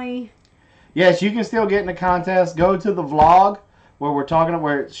sparingly. Yes, you can still get in the contest. Go to the vlog where we're talking,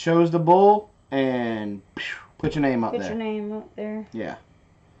 where it shows the bull, and put your name up there. Put your name up there. Yeah.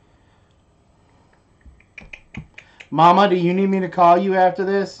 Mama, do you need me to call you after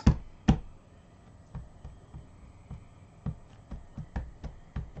this?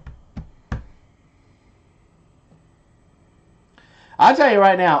 I'll tell you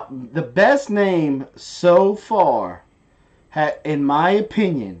right now, the best name so far, in my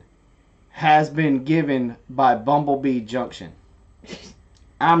opinion, has been given by Bumblebee Junction.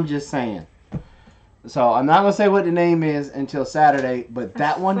 I'm just saying. So I'm not going to say what the name is until Saturday, but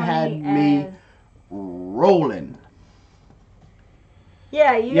that one had me rolling.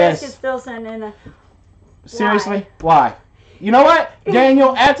 Yeah, you guys can still send in a... Seriously? Why? You know what,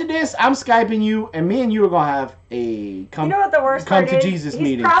 Daniel? After this, I'm Skyping you, and me and you are gonna have a come. You know what the worst come part to is? Jesus He's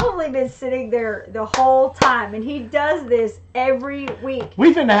meeting. probably been sitting there the whole time, and he does this every week.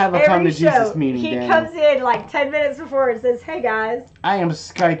 We finna have a every come to show, Jesus meeting. He Daniel. comes in like 10 minutes before and says, "Hey guys." I am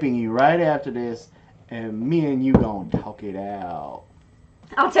Skyping you right after this, and me and you gonna talk it out.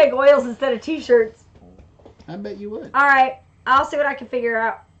 I'll take oils instead of T-shirts. I bet you would. All right, I'll see what I can figure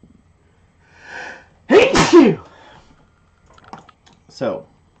out. So,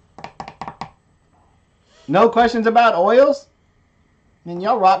 no questions about oils? I mean,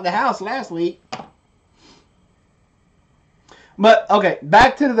 y'all rocked the house last week. But, okay,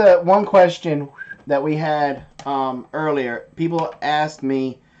 back to the one question that we had earlier. People asked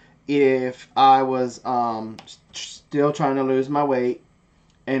me if I was still trying to lose my weight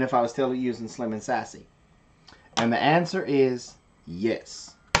and if I was still using Slim and Sassy. And the answer is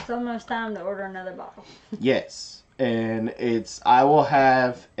yes. It's almost time to order another bottle. Yes. And I will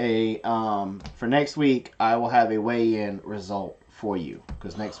have a, for next week, I will have a weigh-in result for you.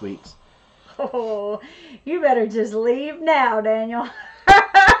 Because next week's. Oh, you better just leave now, Daniel.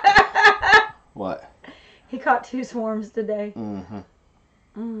 What? He caught 2 swarms today.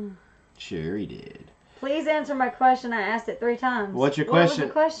 Mm-hmm. Sure he did. Please answer my question. I asked it 3 times. What's your What question? was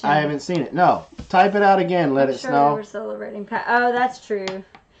the question? I haven't seen it. No. Type it out again. Let us sure know. They were celebrating. Oh, that's true. It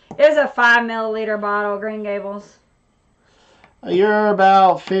was a 5 milliliter bottle, Green Gables. You're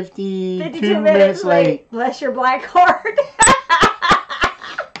about 52 minutes late. Bless your black heart.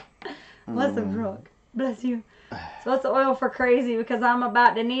 Bless him, Brooke. Bless you. So what's the oil for crazy? Because I'm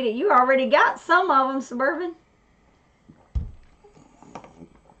about to need it. You already got some of them, Suburban.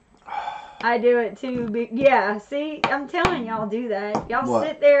 I do it too. Yeah, see, I'm telling y'all do that. Y'all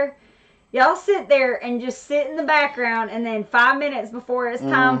sit there and just sit in the background, and then 5 minutes before it's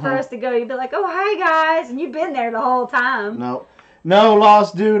time for us to go, you'd be like, "Oh, hi guys," and you've been there the whole time. No,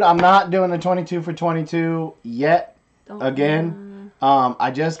 Lost Dude, I'm not doing the 22 for 22 yet. Again, I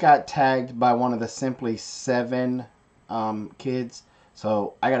just got tagged by one of the Simply 7 kids,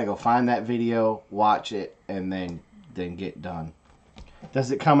 so I gotta go find that video, watch it, and then get done. Does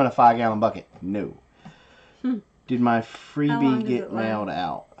it come in a 5-gallon bucket? No. Did my freebie get mailed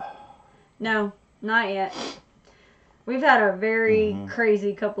out? No, not yet. We've had a very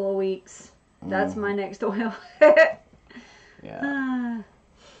crazy couple of weeks. That's my next oil. Yeah.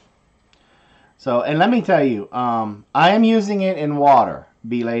 So, and let me tell you, I am using it in water,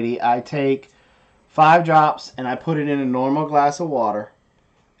 B-Lady. I take 5 drops and I put it in a normal glass of water,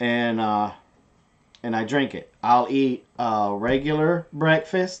 and I drink it. I'll eat a regular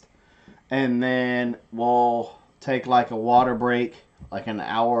breakfast, and then we'll take like a water break, like an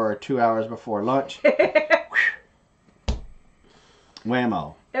hour or 2 hours before lunch.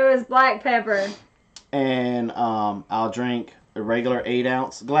 Whammo. It was black pepper. And I'll drink a regular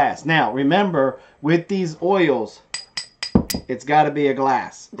 8-ounce glass. Now, remember, with these oils, It's got to be a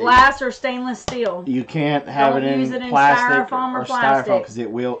glass. Glass or stainless steel. You can't have Don't it use in it in plastic styrofoam or styrofoam plastic. because it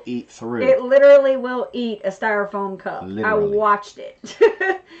will eat through. It literally will eat a styrofoam cup. Literally. I watched it.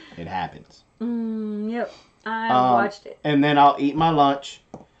 It happens. Yep. I watched it. And then I'll eat my lunch,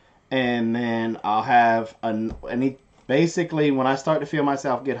 and then I'll have basically when I start to feel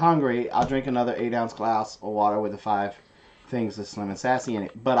myself get hungry, I'll drink another 8-ounce glass of water with the 5 things of Slim and Sassy in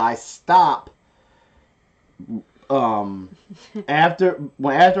it. But I stop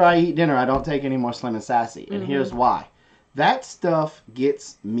after I eat dinner. I don't take any more Slim and Sassy, and here's why. That stuff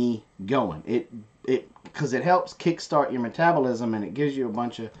gets me going. It because it helps kickstart your metabolism, and it gives you a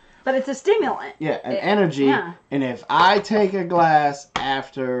bunch of. But it's a stimulant. Yeah, and energy. Yeah. And if I take a glass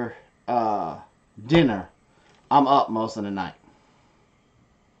after dinner, I'm up most of the night.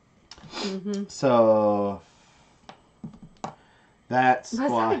 So that's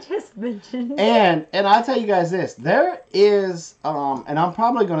why. I just mentioned. And I'll tell you guys this. There is, and I'm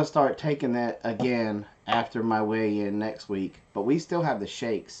probably going to start taking that again after my weigh-in next week. But we still have the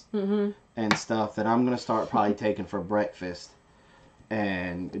shakes and stuff that I'm going to start probably taking for breakfast.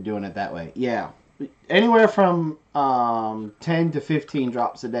 And doing it that way. Yeah. Anywhere from 10 to 15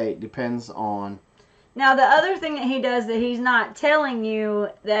 drops a day. It depends on. Now, the other thing that he does that he's not telling you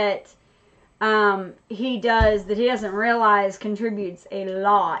that he does that he doesn't realize contributes a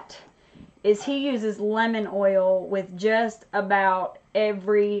lot is he uses lemon oil with just about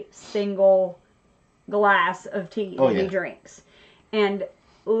every single glass of tea that he drinks. And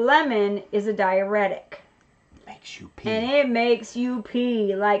lemon is a diuretic. Makes you pee. And it makes you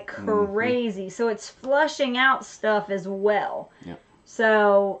pee like crazy. So it's flushing out stuff as well. Yep.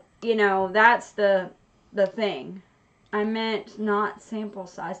 So, that's the thing. I meant not sample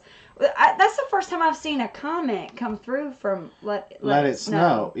size. That's the first time I've seen a comment come through from Let It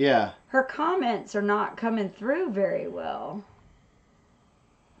Snow. Yeah. Her comments are not coming through very well.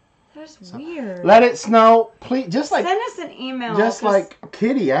 That's weird. Let it snow, please. Just like send us an email. Just like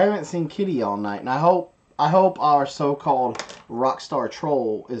Kitty. I haven't seen Kitty all night, and I hope our so-called rockstar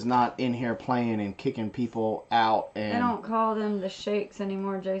troll is not in here playing and kicking people out. And they don't call them the shakes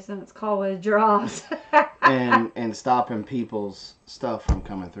anymore, Jason. It's called withdrawals. and stopping people's stuff from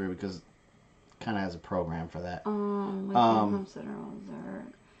coming through because it kind of has a program for that.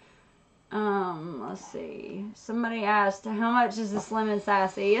 Let's see. Somebody asked, how much is the Slim and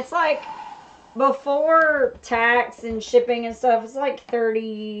Sassy? It's like, before tax and shipping and stuff, it's like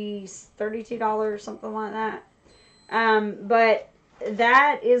 $32, something like that. But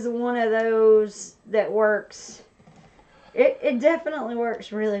that is one of those that works. It definitely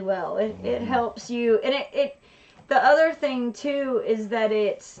works really well. It helps you. And it the other thing, too, is that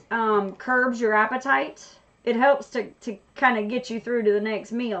it curbs your appetite. It helps to kind of get you through to the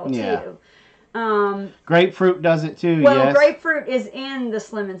next meal, too. Grapefruit does it, too, well, yes. grapefruit is in the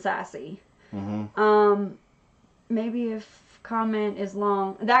Slim and Sassy. Maybe if comment is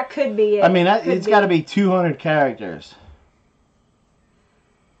long, that could be it. I mean, it's got to be 200 characters.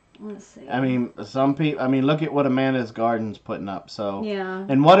 Let's see. I mean, some people. I mean, look at what Amanda's Garden's putting up. So yeah.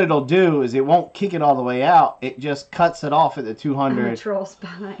 And what it'll do is it won't kick it all the way out. It just cuts it off at the 200. Troll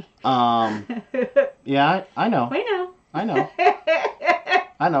spy. Yeah, I know. We know. I know.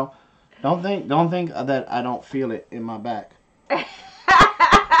 I know. Don't think that I don't feel it in my back.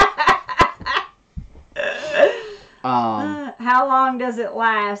 How long does it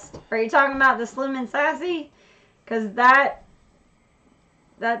last? Are you talking about the Slim and Sassy? Because that's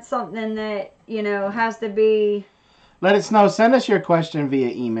something that, has to be... Let it snow. Send us your question via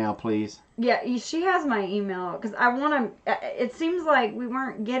email, please. Yeah, she has my email. Because I want to... It seems like we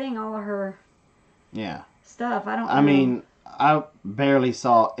weren't getting all of her stuff. I don't know. I mean, I barely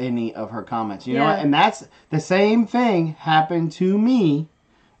saw any of her comments. You know what? And that's the same thing happened to me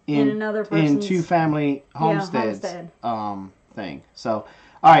in another person's... In 2-family homesteads thing. So,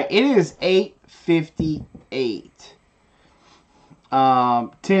 all right. It is 8:58.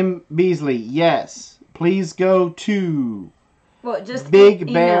 Tim Beasley, yes. Please go to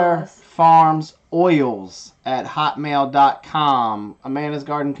Big Bear Farms Oils at hotmail.com. Amanda's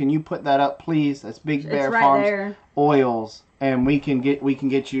Garden, can you put that up, please? That's Big Bear Farms Oils, and we can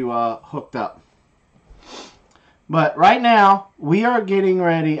get you hooked up. But right now, we are getting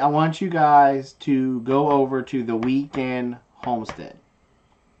ready. I want you guys to go over to the Weekend Homestead.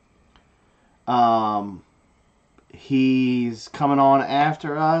 He's coming on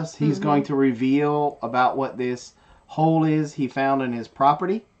after us. He's going to reveal about what this hole is he found in his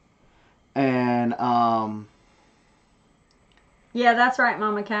property. And, yeah, that's right,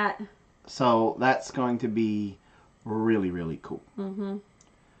 Mama Cat. So, that's going to be really, really cool.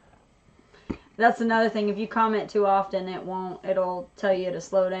 That's another thing. If you comment too often, it'll tell you to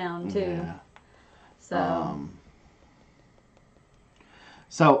slow down too. Yeah. So.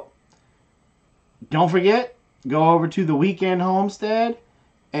 So, don't forget, go over to the Weekend Homestead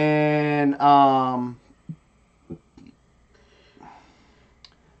and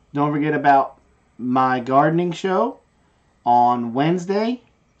don't forget about my gardening show on Wednesday,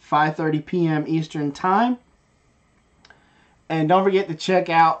 5:30 p.m. Eastern Time. And don't forget to check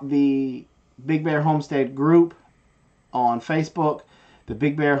out the Big Bear Homestead group on Facebook, the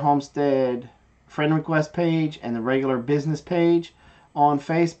Big Bear Homestead friend request page, and the regular business page on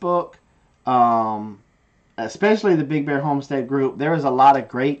Facebook. Especially the Big Bear Homestead group. There is a lot of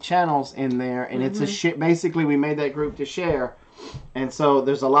great channels in there, and it's basically we made that group to share. And so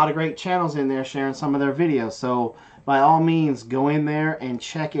there's a lot of great channels in there sharing some of their videos. So by all means, go in there and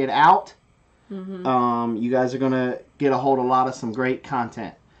check it out. You guys are going to get a hold of a lot of some great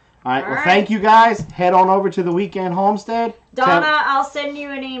content. All right. Well, thank you guys. Head on over to the Weekend Homestead. Donna, I'll send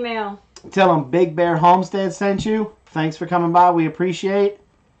you an email. Tell them Big Bear Homestead sent you. Thanks for coming by. We appreciate.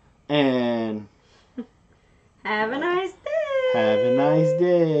 And have a nice day. Have a nice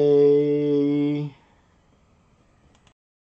day.